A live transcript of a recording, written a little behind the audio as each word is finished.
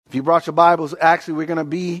If you brought your Bibles, actually we're going to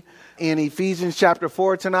be in Ephesians chapter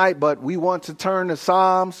 4 tonight, but we want to turn to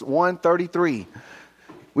Psalms 133.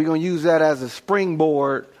 We're going to use that as a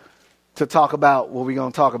springboard to talk about what we're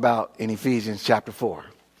going to talk about in Ephesians chapter 4.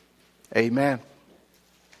 Amen.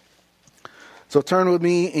 So turn with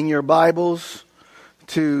me in your Bibles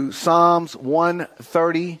to Psalms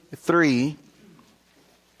 133.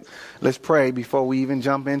 Let's pray before we even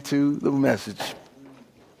jump into the message.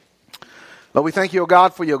 Lord, we thank you, O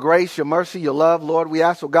God, for your grace, your mercy, your love. Lord, we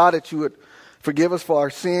ask, O God, that you would forgive us for our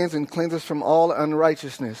sins and cleanse us from all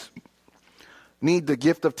unrighteousness. Need the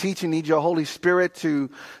gift of teaching, need your Holy Spirit to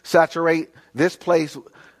saturate this place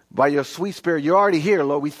by your sweet Spirit. You're already here,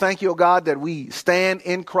 Lord. We thank you, O God, that we stand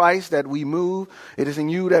in Christ, that we move. It is in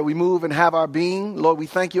you that we move and have our being. Lord, we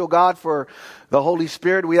thank you, O God, for the Holy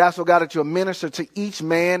Spirit. We ask, O God, that you minister to each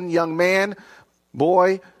man, young man,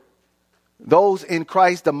 boy, those in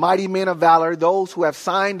Christ, the mighty men of valor, those who have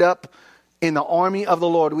signed up in the army of the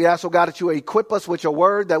Lord. We ask, O God, that you equip us with your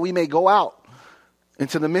word, that we may go out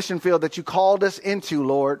into the mission field that you called us into,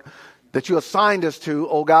 Lord, that you assigned us to,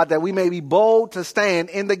 oh God, that we may be bold to stand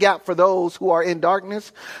in the gap for those who are in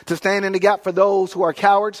darkness, to stand in the gap for those who are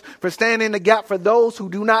cowards, for stand in the gap for those who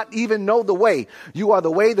do not even know the way. You are the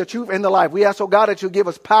way, the truth, and the life. We ask, oh God, that you give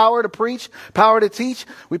us power to preach, power to teach.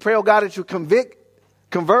 We pray, oh God, that you convert,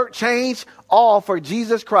 change, all for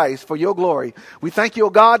Jesus Christ, for your glory. We thank you, oh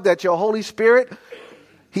God, that your Holy Spirit,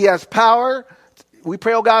 he has power. We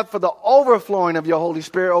pray, oh God, for the overflowing of your Holy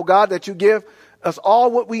Spirit, oh God, that you give us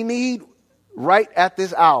all what we need right at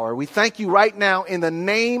this hour. We thank you right now in the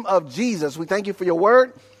name of Jesus. We thank you for your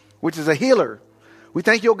word, which is a healer. We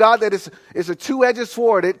thank you, oh God, that it's a two-edged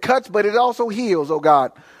sword. It cuts, but it also heals, oh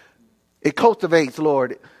God. It cultivates,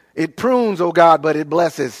 Lord. It prunes, oh God, but it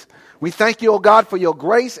blesses. We thank you, oh God, for your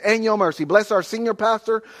grace and your mercy. Bless our senior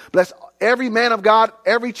pastor. Bless every man of God,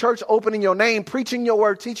 every church opening your name, preaching your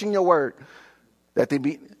word, teaching your word, that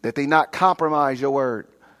they not compromise your word,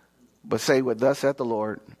 but say what thus saith the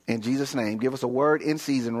Lord. In Jesus' name, give us a word in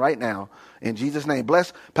season right now. In Jesus' name,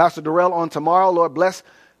 bless Pastor Darrell on tomorrow. Lord, bless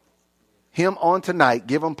him on tonight.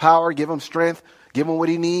 Give him power, give him strength, give him what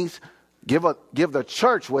he needs. Give the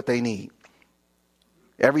church what they need.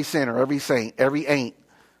 Every sinner, every saint, every ain't.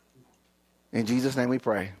 In Jesus' name we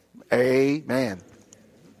pray. Amen.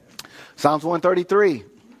 Psalms 133.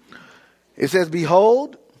 It says,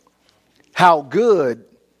 behold, how good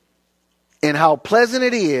and how pleasant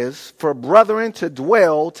it is for brethren to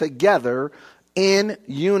dwell together in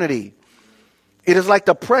unity. It is like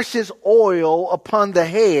the precious oil upon the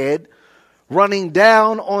head, running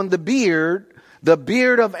down on the beard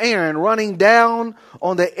of Aaron, running down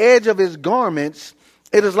on the edge of his garments.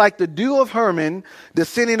 It is like the dew of Hermon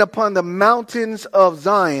descending upon the mountains of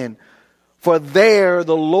Zion. For there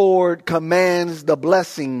the Lord commands the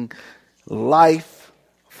blessing, life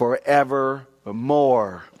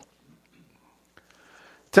forevermore.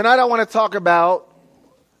 Tonight I want to talk about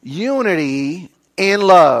unity in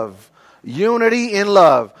love. Unity in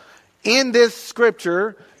love. In this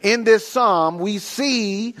scripture, in this psalm, we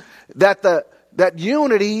see that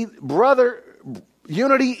unity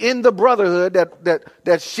in the brotherhood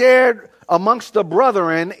that's shared amongst the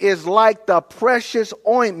brethren is like the precious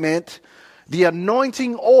ointment, the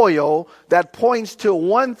anointing oil that points to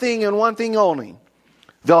one thing and one thing only,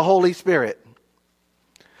 the Holy Spirit.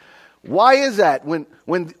 Why is that? When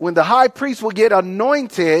the high priest would get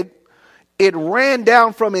anointed, it ran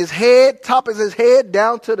down from his head, top of his head,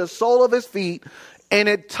 down to the sole of his feet, and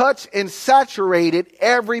it touched and saturated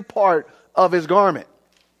every part of his garment.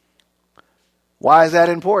 Why is that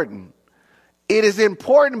important? It is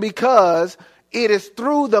important because it is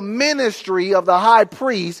through the ministry of the high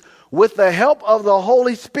priest, with the help of the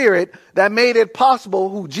Holy Spirit, that made it possible,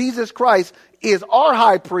 who Jesus Christ is our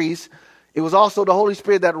high priest. It was also the Holy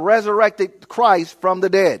Spirit that resurrected Christ from the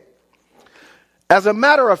dead. As a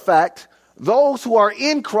matter of fact, those who are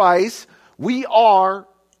in Christ, we are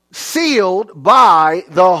sealed by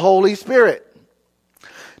the Holy Spirit.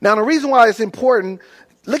 Now, the reason why it's important,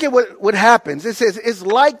 look at what happens. It says, it's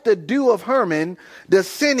like the dew of Hermon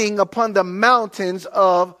descending upon the mountains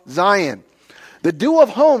of Zion. The dew of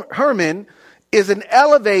Hermon is an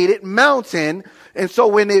elevated mountain, and so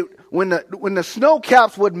when the snow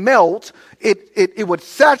caps would melt, it would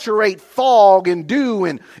saturate fog and dew,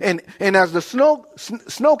 and as the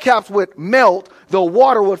snow caps would melt, the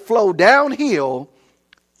water would flow downhill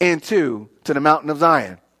to the mountain of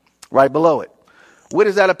Zion, right below it. What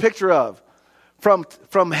is that a picture of?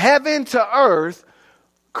 From heaven to earth,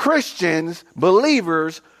 Christians,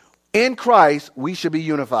 believers in Christ, we should be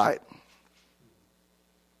unified.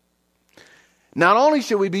 Not only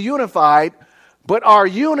should we be unified, But our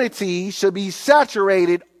unity should be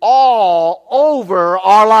saturated all over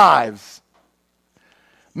our lives.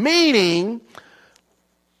 Meaning,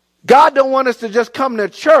 God don't want us to just come to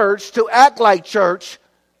church to act like church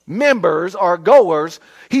members or goers.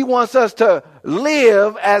 He wants us to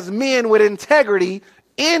live as men with integrity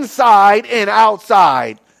inside and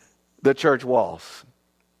outside the church walls.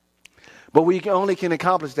 But we only can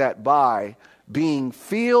accomplish that by being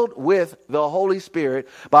filled with the Holy Spirit,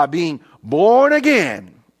 by being born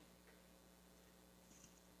again.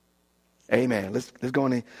 Amen. Let's go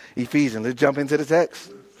into Ephesians. Let's jump into the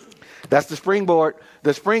text. That's the springboard.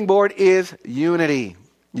 The springboard is unity.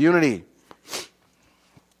 Unity.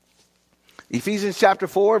 Ephesians chapter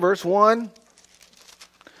 4, verse 1.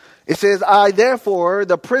 It says, I therefore,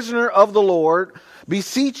 the prisoner of the Lord,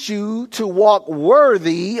 beseech you to walk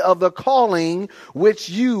worthy of the calling which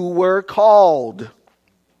you were called,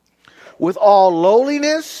 with all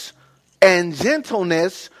lowliness and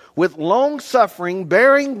gentleness, with long suffering,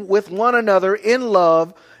 bearing with one another in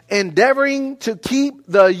love, endeavoring to keep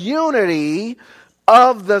the unity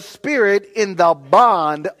of the Spirit in the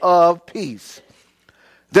bond of peace.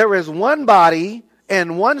 There is one body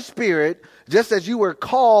and one Spirit, just as you were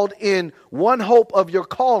called in one hope of your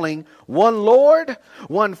calling, one Lord,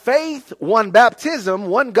 one faith, one baptism,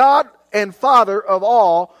 one God and Father of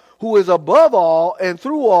all, who is above all and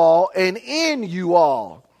through all and in you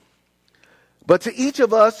all. But to each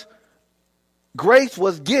of us, grace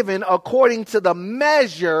was given according to the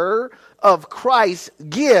measure of Christ's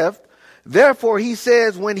gift. Therefore, he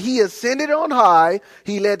says, when he ascended on high,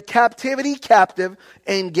 he led captivity captive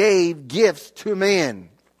and gave gifts to men.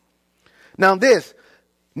 Now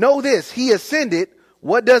know this, he ascended.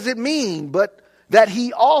 What does it mean? But that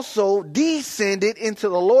he also descended into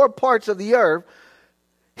the lower parts of the earth.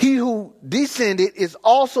 He who descended is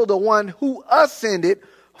also the one who ascended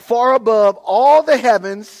far above all the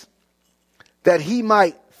heavens, that he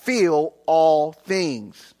might fill all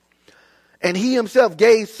things. And he himself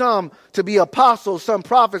gave some to be apostles, some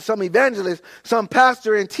prophets, some evangelists, some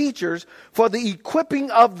pastors and teachers, for the equipping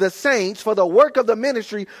of the saints, for the work of the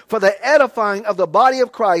ministry, for the edifying of the body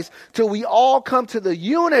of Christ, till we all come to the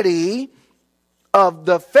unity of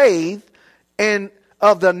the faith and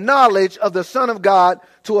of the knowledge of the Son of God,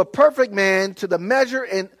 to a perfect man, to the measure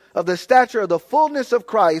and of the stature of the fullness of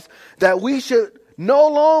Christ, that we should no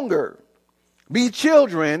longer be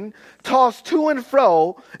children, tossed to and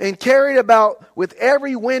fro and carried about with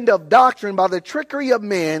every wind of doctrine by the trickery of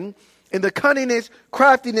men, in the cunningness,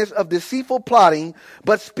 craftiness of deceitful plotting,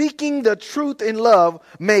 but speaking the truth in love,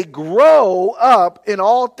 may grow up in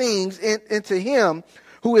all things into him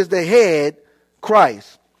who is the head,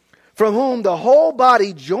 Christ, from whom the whole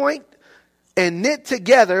body joint and knit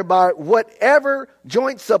together by whatever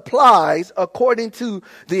joint supplies, according to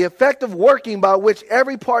the effective working by which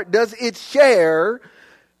every part does its share,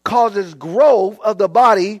 causes growth of the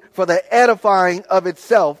body for the edifying of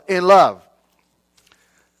itself in love.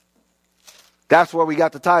 That's where we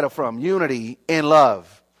got the title from, Unity in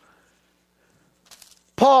Love.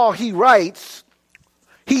 Paul, he writes,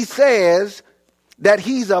 he says that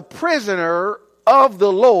he's a prisoner of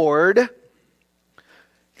the Lord,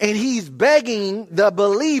 and he's begging the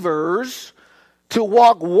believers to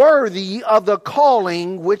walk worthy of the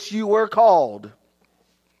calling which you were called.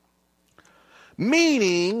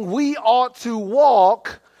 Meaning, we ought to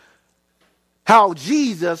walk how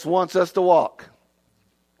Jesus wants us to walk.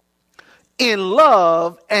 In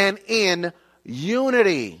love and in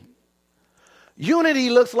unity. Unity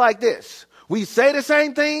looks like this. We say the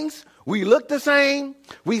same things. We look the same.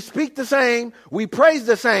 We speak the same. We praise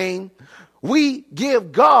the same. We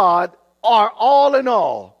give God our all in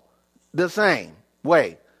all the same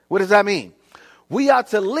way. What does that mean? We ought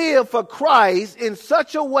to live for Christ in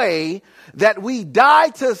such a way that we die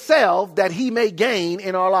to self that he may gain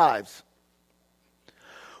in our lives.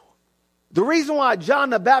 The reason why John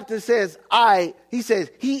the Baptist says,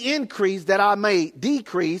 he increased that I may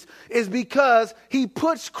decrease, is because he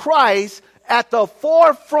puts Christ at the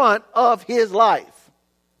forefront of his life.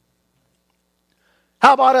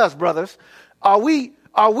 How about us, brothers? Are we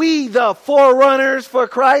the forerunners for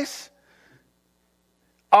Christ?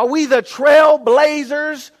 Are we the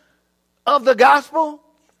trailblazers of the gospel?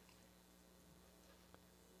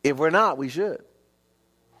 If we're not, we should.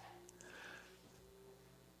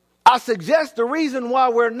 I suggest the reason why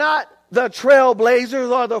we're not the trailblazers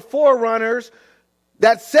or the forerunners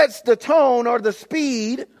that sets the tone or the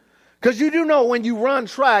speed, because you do know when you run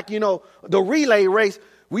track, the relay race,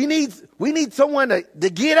 we need someone to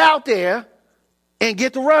get out there and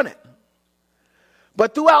get to running.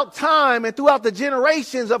 But throughout time and throughout the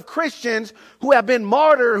generations of Christians who have been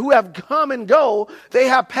martyred, who have come and go, they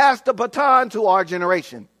have passed the baton to our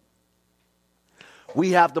generation.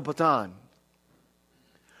 We have the baton.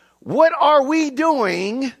 What are we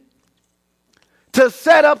doing to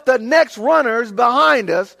set up the next runners behind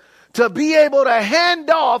us to be able to hand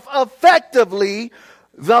off effectively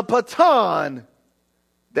the baton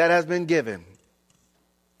that has been given?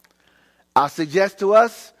 I suggest to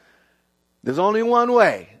us, there's only one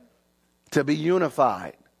way to be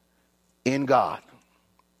unified in God.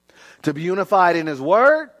 To be unified in His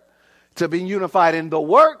Word, to be unified in the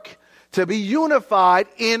work, to be unified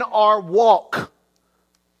in our walk.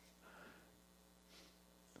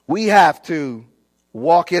 We have to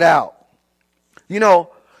walk it out. You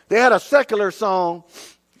know, they had a secular song.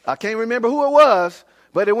 I can't remember who it was,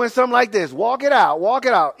 but it went something like this. Walk it out, walk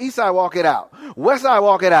it out. East side, walk it out. West side,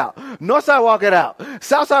 walk it out. North side, walk it out.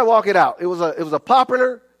 South side, walk it out. It was a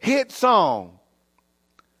popular hit song.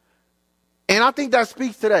 And I think that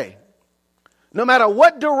speaks today. No matter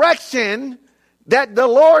what direction that the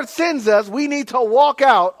Lord sends us, we need to walk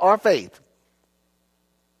out our faith.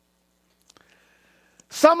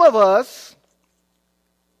 Some of us,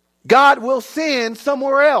 God will send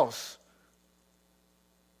somewhere else.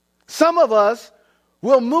 Some of us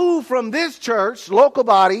will move from this church, local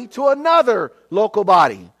body, to another local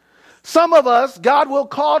body. Some of us, God will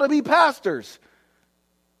call to be pastors.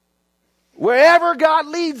 Wherever God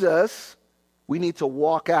leads us, we need to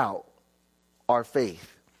walk out our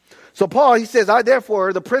faith. So Paul, he says, I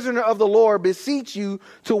therefore, the prisoner of the Lord, beseech you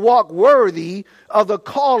to walk worthy of the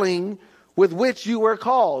calling with which you were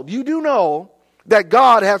called. You do know that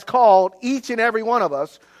God has called each and every one of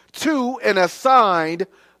us to an assigned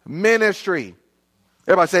ministry.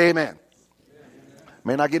 Everybody say amen. Amen.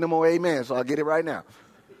 May not get no more amen, so I'll get it right now.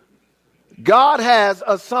 God has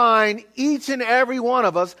assigned each and every one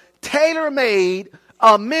of us, tailor-made,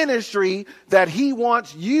 a ministry that He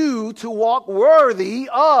wants you to walk worthy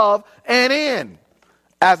of and in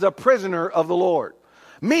as a prisoner of the Lord.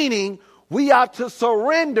 Meaning, we ought to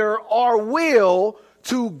surrender our will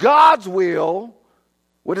to God's will.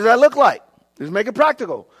 What does that look like? Let's make it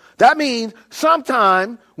practical. That means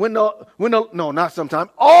sometime all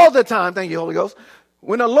the time, thank you, Holy Ghost,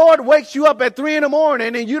 when the Lord wakes you up at 3 a.m.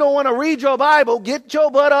 and you don't want to read your Bible, get your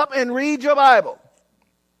butt up and read your Bible.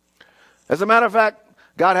 As a matter of fact,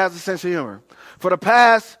 God has a sense of humor. For the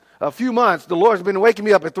past few months, the Lord's been waking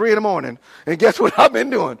me up at 3 a.m. and guess what I've been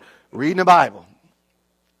doing? Reading the Bible.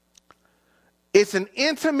 It's an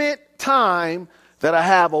intimate time that I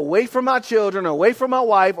have away from my children, away from my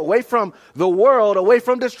wife, away from the world, away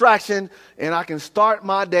from distraction, and I can start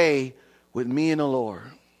my day with me and the Lord.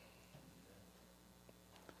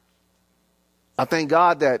 I thank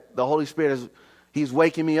God that the Holy Spirit He's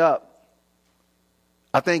waking me up.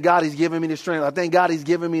 I thank God He's giving me the strength. I thank God He's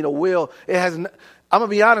giving me the will. I'm going to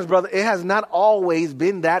be honest, brother, it has not always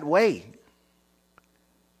been that way.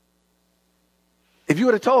 If you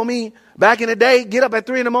would have told me back in the day, get up at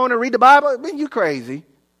 3 a.m. and read the Bible, man, you crazy.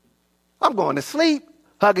 I'm going to sleep,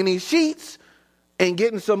 hugging these sheets, and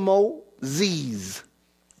getting some more Z's.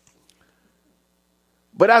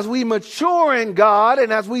 But as we mature in God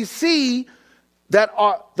and as we see that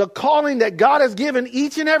the calling that God has given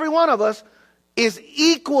each and every one of us is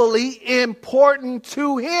equally important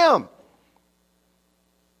to Him,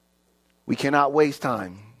 we cannot waste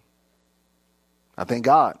time. I thank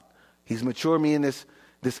God He's matured me in this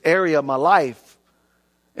area of my life.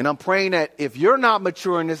 And I'm praying that if you're not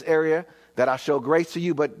mature in this area, that I show grace to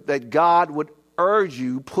you, but that God would urge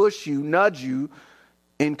you, push you, nudge you,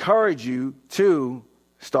 encourage you to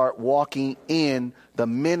start walking in the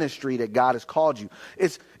ministry that God has called you.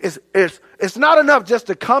 It's not enough just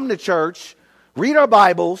to come to church, read our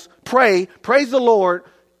Bibles, pray, praise the Lord,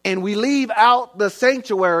 and we leave out the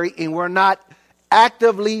sanctuary and we're not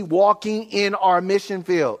actively walking in our mission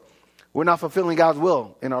field. We're not fulfilling God's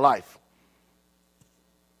will in our life.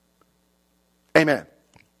 Amen.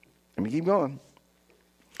 Let me keep going.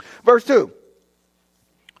 Verse 2.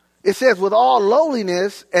 It says, with all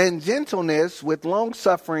lowliness and gentleness, with long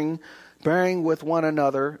suffering, bearing with one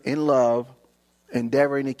another in love,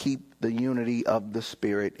 endeavoring to keep the unity of the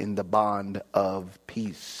Spirit in the bond of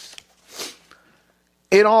peace.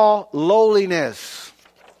 In all lowliness.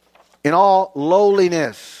 In all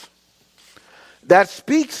lowliness. That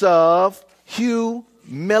speaks of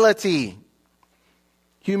humility.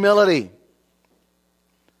 Humility.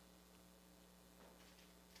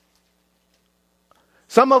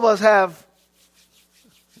 Some of us have,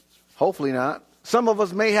 hopefully not, some of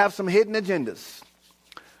us may have some hidden agendas.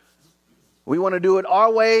 We want to do it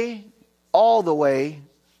our way, all the way,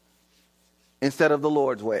 instead of the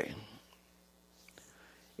Lord's way.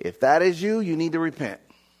 If that is you, you need to repent.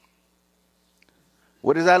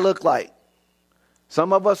 What does that look like?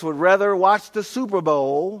 Some of us would rather watch the Super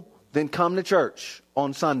Bowl than come to church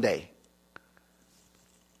on Sunday.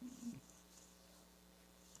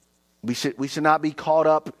 We should not be caught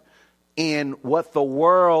up in what the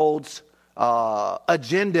world's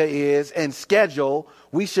agenda is and schedule.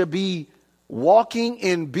 We should be walking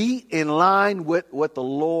and be in line with what the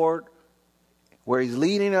Lord, where He's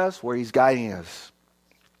leading us, where He's guiding us.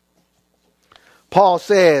 Paul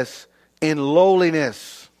says, in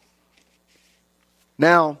lowliness.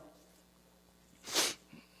 Now,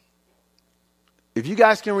 if you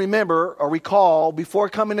guys can remember or recall, before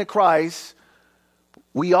coming to Christ,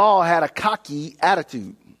 we all had a cocky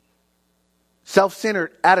attitude,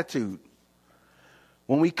 self-centered attitude.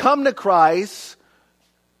 When we come to Christ,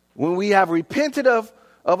 when we have repented of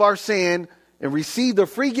our sin and received the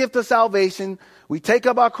free gift of salvation, we take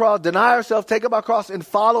up our cross, deny ourselves, take up our cross and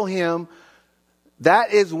follow Him.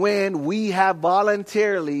 That is when we have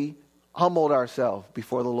voluntarily humbled ourselves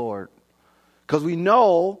before the Lord. Because we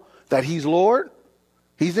know that He's Lord,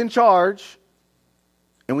 He's in charge,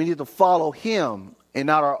 and we need to follow Him and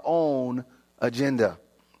not our own agenda.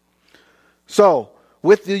 So,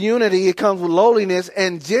 with the unity, it comes with lowliness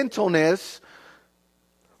and gentleness.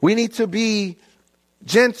 We need to be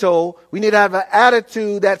gentle. We need to have an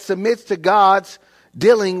attitude that submits to God's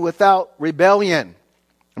dealing without rebellion.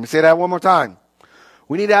 Let me say that one more time.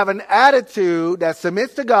 We need to have an attitude that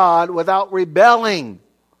submits to God without rebelling.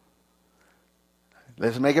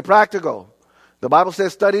 Let's make it practical. The Bible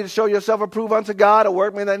says, study to show yourself approved unto God, a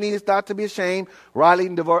workman that needeth not to be ashamed, rightly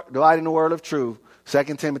dividing the word of truth.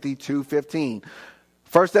 2 Timothy 2:15.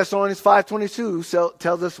 1 Thessalonians 5:22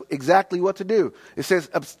 tells us exactly what to do. It says,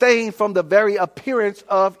 abstain from the very appearance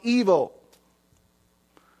of evil.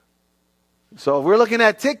 So if we're looking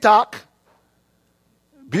at TikTok,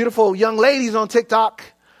 beautiful young ladies on TikTok,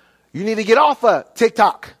 you need to get off of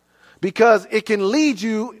TikTok. Because it can lead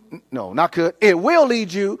you, it will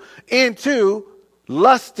lead you into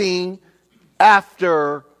lusting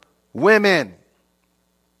after women,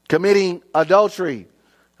 committing adultery.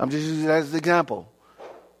 I'm just using that as an example.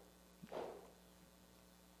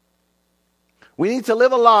 We need to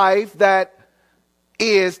live a life that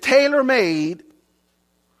is tailor-made,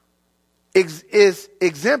 is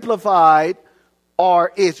exemplified,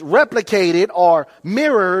 or is replicated or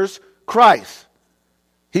mirrors Christ.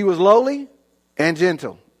 He was lowly and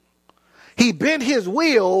gentle. He bent His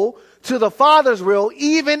will to the Father's will,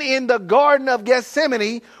 even in the Garden of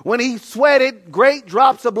Gethsemane when He sweated great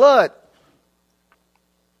drops of blood.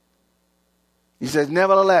 He says,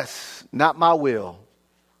 nevertheless, not my will,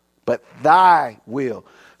 but thy will.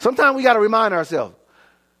 Sometimes we got to remind ourselves,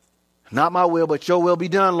 not my will, but your will be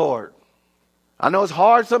done, Lord. I know it's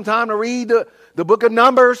hard sometimes to read the book of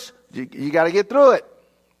Numbers. You got to get through it.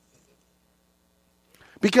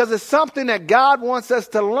 Because it's something that God wants us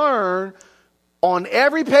to learn on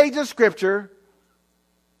every page of Scripture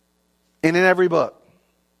and in every book.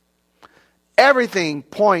 Everything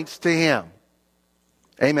points to Him.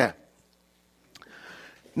 Amen.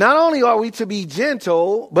 Not only are we to be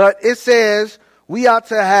gentle, but it says we ought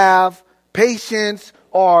to have patience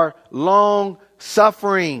or long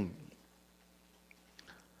suffering.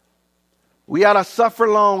 We ought to suffer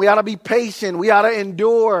long. We ought to be patient. We ought to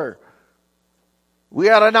endure. We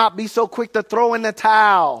ought to not be so quick to throw in the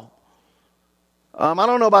towel. I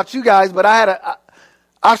don't know about you guys, but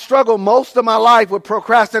I struggled most of my life with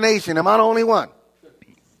procrastination. Am I the only one?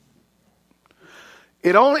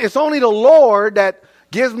 It's only the Lord that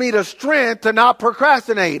gives me the strength to not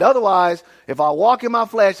procrastinate. Otherwise, if I walk in my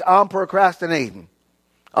flesh, I'm procrastinating.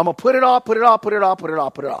 I'm going to put it off.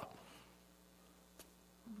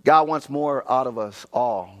 God wants more out of us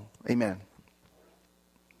all. Amen.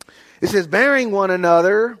 It says, bearing with one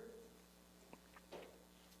another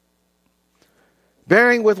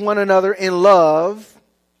in love.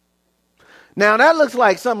 Now that looks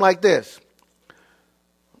like something like this.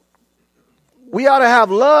 We ought to have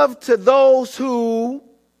love to those who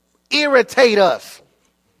irritate us.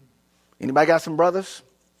 Anybody got some brothers?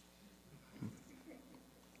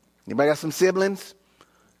 Anybody got some siblings?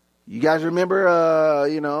 You guys remember,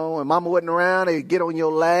 when mama wasn't around, they'd get on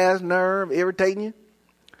your last nerve, irritating you?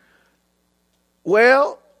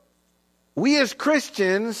 Well, we as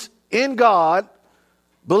Christians in God,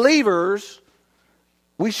 believers,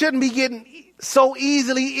 we shouldn't be getting so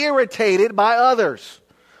easily irritated by others.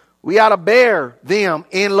 We ought to bear them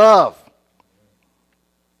in love.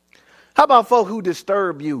 How about folk who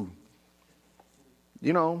disturb you?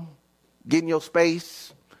 Get in your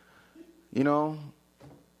space,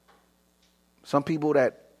 Some people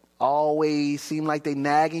that always seem like they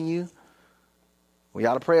nagging you, we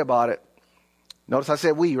got to pray about it. Notice I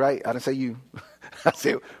said we, right? I didn't say you. I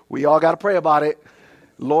said we all got to pray about it.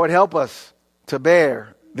 Lord, help us to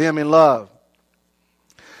bear them in love.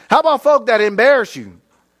 How about folk that embarrass you?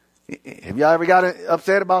 Have y'all ever got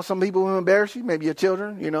upset about some people who embarrass you? Maybe your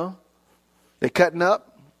children, you know. They're cutting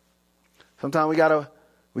up. Sometimes we gotta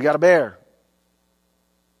bear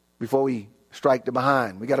before we strike the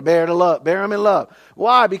behind. We gotta bear them in love.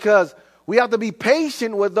 Why? Because we have to be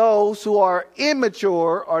patient with those who are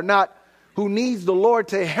immature or not, who needs the Lord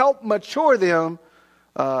to help mature them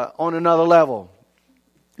on another level.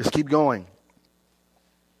 Let's keep going.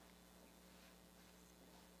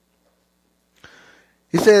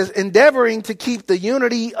 He says, endeavoring to keep the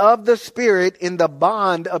unity of the Spirit in the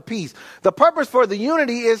bond of peace. The purpose for the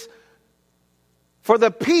unity is for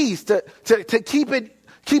the peace, to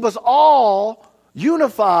keep us all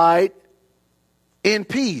unified in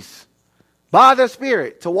peace by the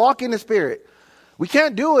Spirit, to walk in the Spirit. We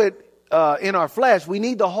can't do it in our flesh. We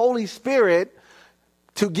need the Holy Spirit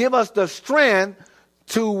to give us the strength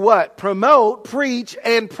to what? Promote, preach,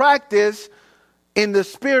 and practice in the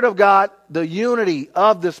Spirit of God, the unity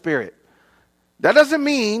of the Spirit. That doesn't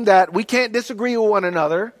mean that we can't disagree with one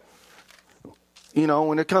another, you know,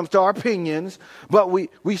 when it comes to our opinions, but we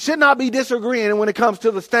should not be disagreeing when it comes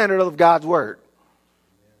to the standard of God's word.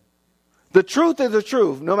 The truth is the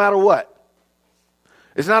truth, no matter what.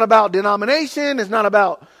 It's not about denomination. It's not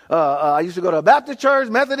about, I used to go to a Baptist church,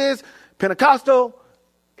 Methodist, Pentecostal.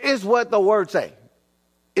 Is what the word say.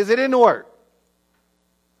 Is it in the word?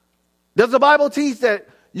 Does the Bible teach that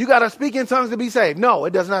you got to speak in tongues to be saved? No,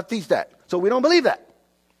 it does not teach that. So we don't believe that.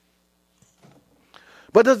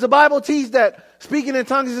 But does the Bible teach that speaking in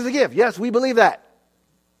tongues is a gift? Yes, we believe that.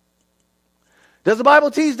 Does the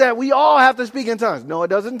Bible teach that we all have to speak in tongues? No, it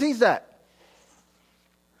doesn't teach that.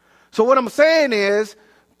 So what I'm saying is,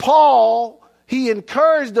 Paul, he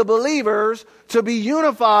encouraged the believers to be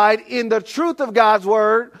unified in the truth of God's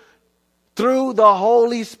word through the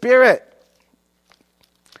Holy Spirit.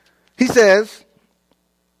 He says,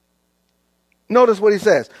 notice what he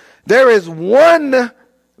says. There is one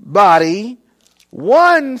body,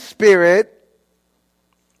 one Spirit.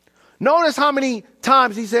 Notice how many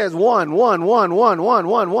times he says one.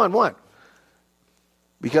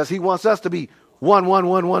 Because he wants us to be one.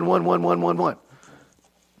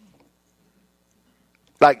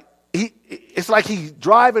 Like it's like he's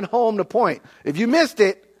driving home the point. If you missed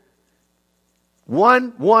it,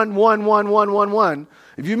 one.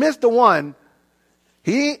 If you missed the one,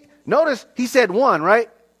 notice he said one, right?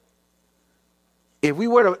 If we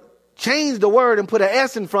were to change the word and put an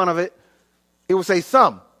S in front of it, it would say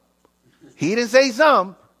some. He didn't say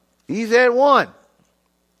some. He said one.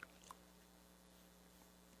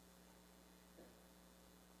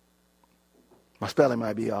 My spelling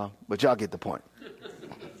might be off, but y'all get the point.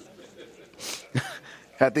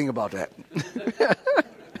 I think about that.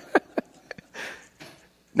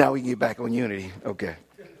 Now we can get back on unity. Okay.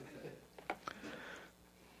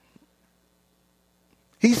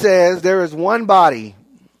 He says there is one body.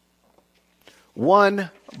 One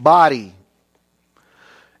body.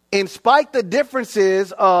 In spite the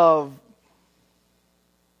differences of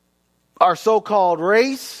our so-called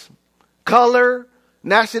race, color,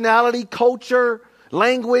 nationality, culture,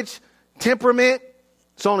 language, temperament,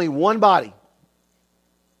 it's only one body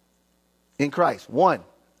in Christ. One.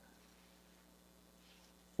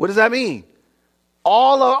 What does that mean?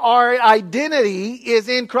 All of our identity is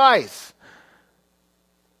in Christ.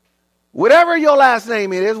 Whatever your last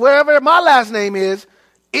name is, whatever my last name is,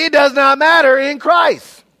 it does not matter in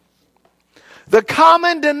Christ. The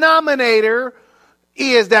common denominator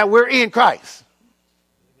is that we're in Christ.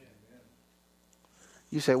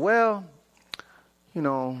 You say, well, you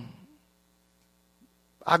know,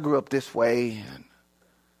 I grew up this way and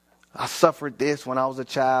I suffered this when I was a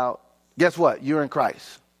child. Guess what? You're in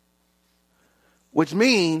Christ. Which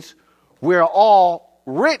means we're all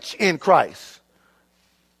rich in Christ.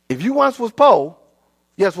 If you once was poor,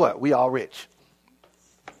 guess what? We all rich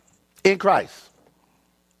in Christ.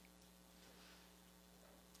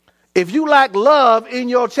 If you lack love in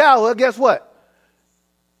your childhood, guess what?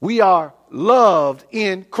 We are loved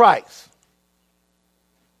in Christ.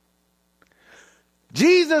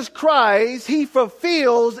 Jesus Christ, he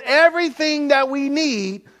fulfills everything that we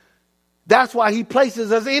need. That's why he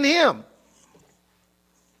places us in him.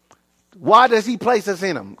 Why does he place us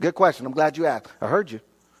in him? Good question. I'm glad you asked. I heard you.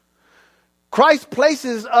 Christ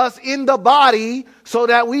places us in the body so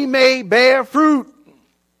that we may bear fruit.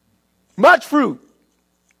 Much fruit.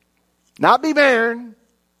 Not be barren.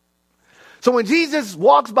 So when Jesus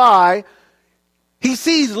walks by, He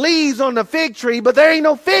sees leaves on the fig tree, but there ain't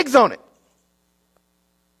no figs on it.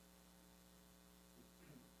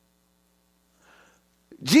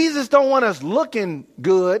 Jesus don't want us looking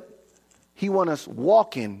good. He wants us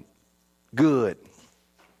walking good.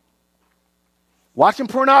 Watching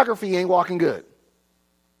pornography ain't walking good.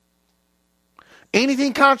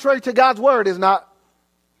 Anything contrary to God's word is not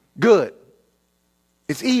good.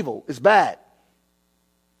 It's evil. It's bad.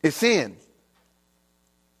 It's sin.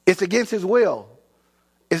 It's against his will.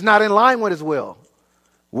 It's not in line with his will.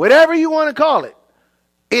 Whatever you want to call it,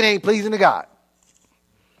 it ain't pleasing to God.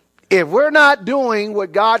 If we're not doing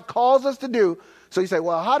what God calls us to do, so you say,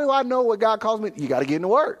 well, how do I know what God calls me? You got to get in the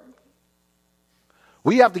word.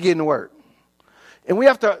 We have to get in the word. And we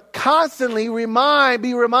have to constantly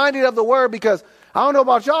be reminded of the word, because I don't know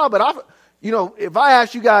about y'all, but if I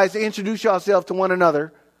ask you guys to introduce yourself to one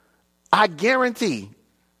another, I guarantee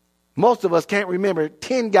most of us can't remember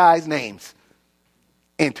 10 guys' names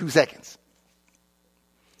in 2 seconds.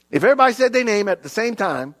 If everybody said their name at the same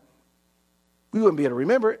time, we wouldn't be able to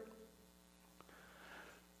remember it.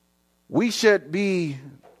 We should be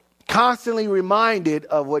constantly reminded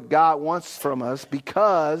of what God wants from us,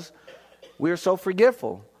 because we're so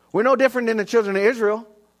forgetful. We're no different than the children of Israel.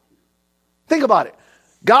 Think about it.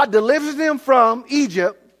 God delivers them from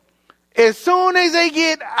Egypt. As soon as they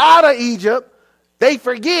get out of Egypt, they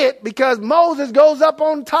forget, because Moses goes up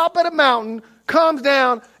on top of the mountain, comes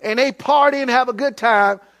down, and they party and have a good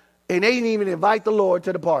time, and they didn't even invite the Lord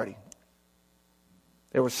to the party.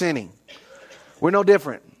 They were sinning. We're no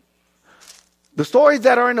different. The stories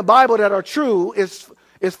that are in the Bible that are true is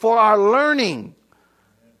for our learning.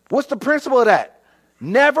 What's the principle of that?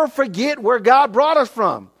 Never forget where God brought us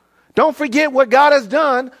from. Don't forget what God has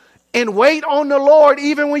done, and wait on the Lord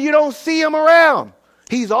even when you don't see him around.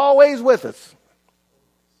 He's always with us.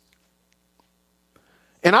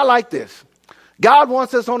 And I like this. God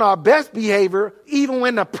wants us on our best behavior even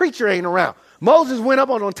when the preacher ain't around. Moses went up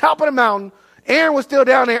on top of the mountain. Aaron was still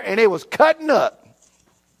down there, and they was cutting up.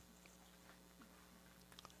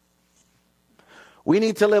 We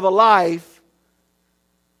need to live a life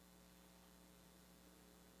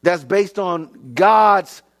that's based on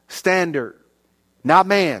God's standard, not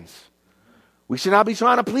man's. We should not be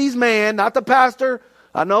trying to please man, not the pastor.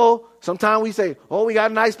 I know sometimes we say, oh, we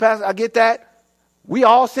got a nice pastor. I get that. We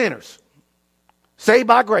all sinners, saved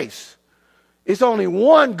by grace. It's only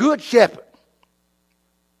one good shepherd,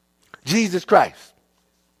 Jesus Christ.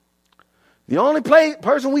 The only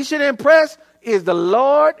person we should impress is the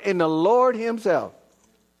Lord and the Lord himself.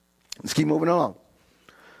 Let's keep moving on.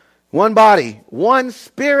 One body, one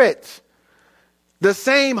spirit, the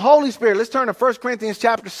same Holy Spirit. Let's turn to 1 Corinthians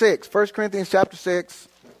chapter 6. 1 Corinthians chapter 6.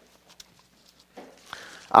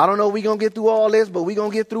 I don't know if we're going to get through all this, but we're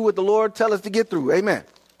going to get through what the Lord tells us to get through. Amen.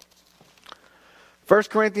 1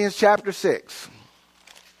 Corinthians chapter 6.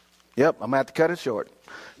 Yep, I'm going to have to cut it short.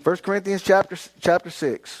 1 Corinthians chapter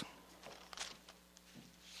 6.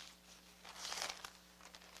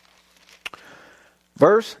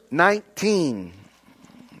 Verse 19.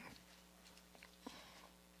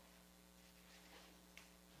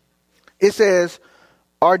 It says,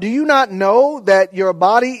 or do you not know that your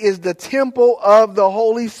body is the temple of the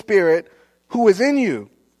Holy Spirit who is in you,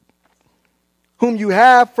 whom you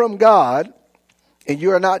have from God, and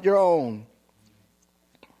you are not your own?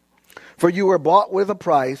 For you were bought with a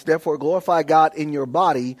price, therefore glorify God in your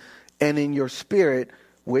body and in your spirit,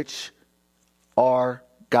 which are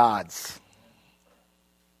God's.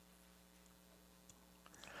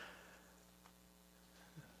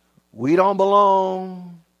 We don't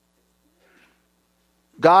belong.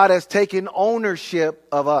 God has taken ownership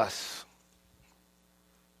of us.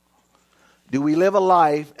 Do we live a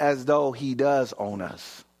life as though he does own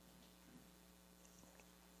us?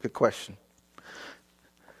 Good question.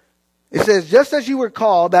 It says, just as you were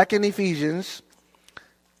called, back in Ephesians,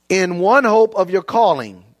 in one hope of your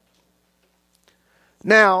calling.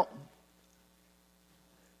 Now,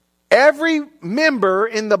 every member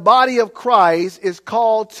in the body of Christ is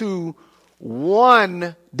called to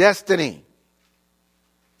one destiny.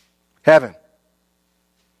 Heaven.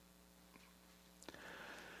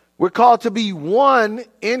 We're called to be one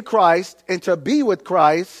in Christ and to be with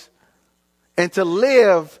Christ and to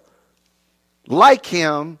live like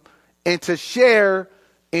him and to share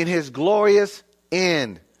in his glorious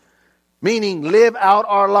end. Meaning live out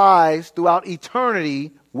our lives throughout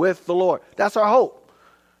eternity with the Lord. That's our hope.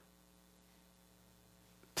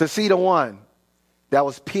 To see the one that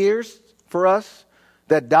was pierced for us,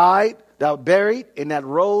 that died, that was buried, and that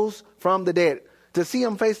rose from the dead. To see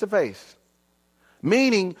him face to face.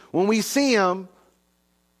 Meaning, when we see him,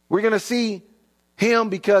 we're going to see him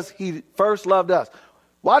because he first loved us.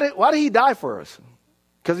 Why did he die for us?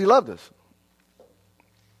 Because he loved us.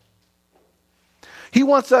 He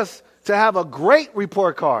wants us to have a great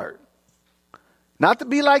report card. Not to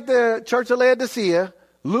be like the church of Laodicea,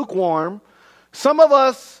 lukewarm. Some of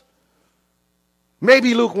us may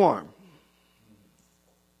be lukewarm.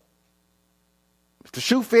 If the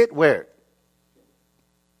shoe fit, wear it.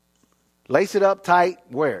 Lace it up tight,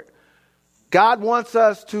 wear it. God wants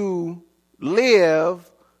us to live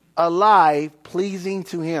a life pleasing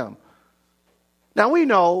to him. Now we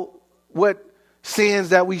know what sins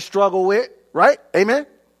that we struggle with, right? Amen?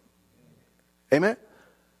 Amen?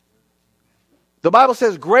 The Bible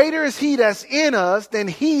says, greater is he that's in us than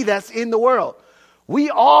he that's in the world. We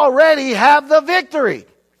already have the victory.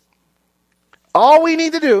 All we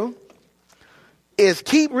need to do is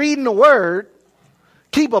keep reading the word,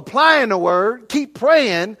 keep applying the word, keep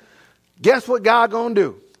praying. Guess what God gonna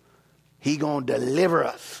do? He gonna deliver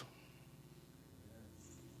us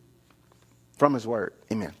from his word.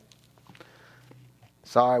 Amen.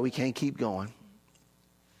 Sorry, we can't keep going.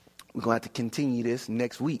 We're gonna have to continue this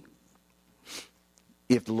next week,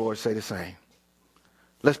 if the Lord say the same.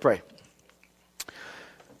 Let's pray.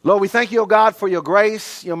 Lord, we thank you, O God, for your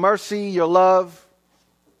grace, your mercy, your love.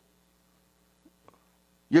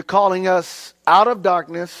 You're calling us out of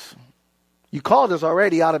darkness. You called us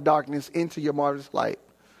already out of darkness into your marvelous light.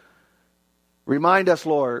 Remind us,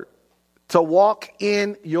 Lord, to walk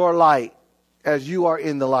in your light as you are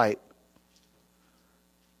in the light.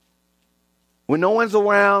 When no one's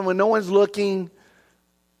around, when no one's looking,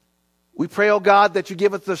 we pray, oh God, that you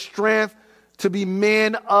give us the strength to be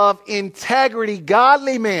men of integrity,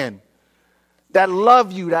 godly men that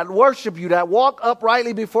love you, that worship you, that walk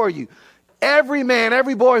uprightly before you. Every man,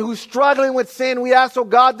 every boy who's struggling with sin, we ask, oh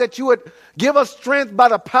God, that you would give us strength by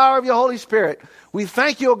the power of your Holy Spirit. We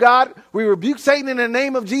thank you, oh God. We rebuke Satan in the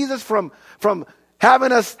name of Jesus from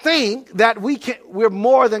having us think that we're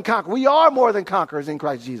more than conquerors. We are more than conquerors in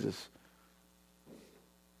Christ Jesus.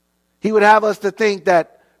 He would have us to think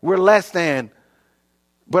that we're less than,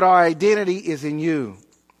 but our identity is in you.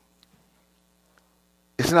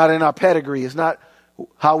 It's not in our pedigree. It's not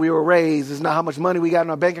how we were raised. It's not how much money we got in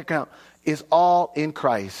our bank account. It's all in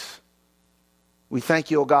Christ. We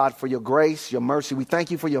thank you, oh God, for your grace, your mercy. We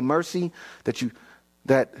thank you for your mercy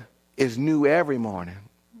that is new every morning.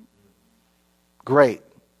 Great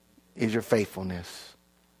is your faithfulness.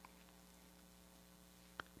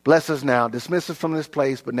 Bless us now. Dismiss us from this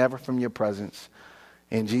place, but never from your presence.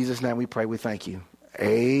 In Jesus' name we pray, we thank you.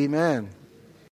 Amen.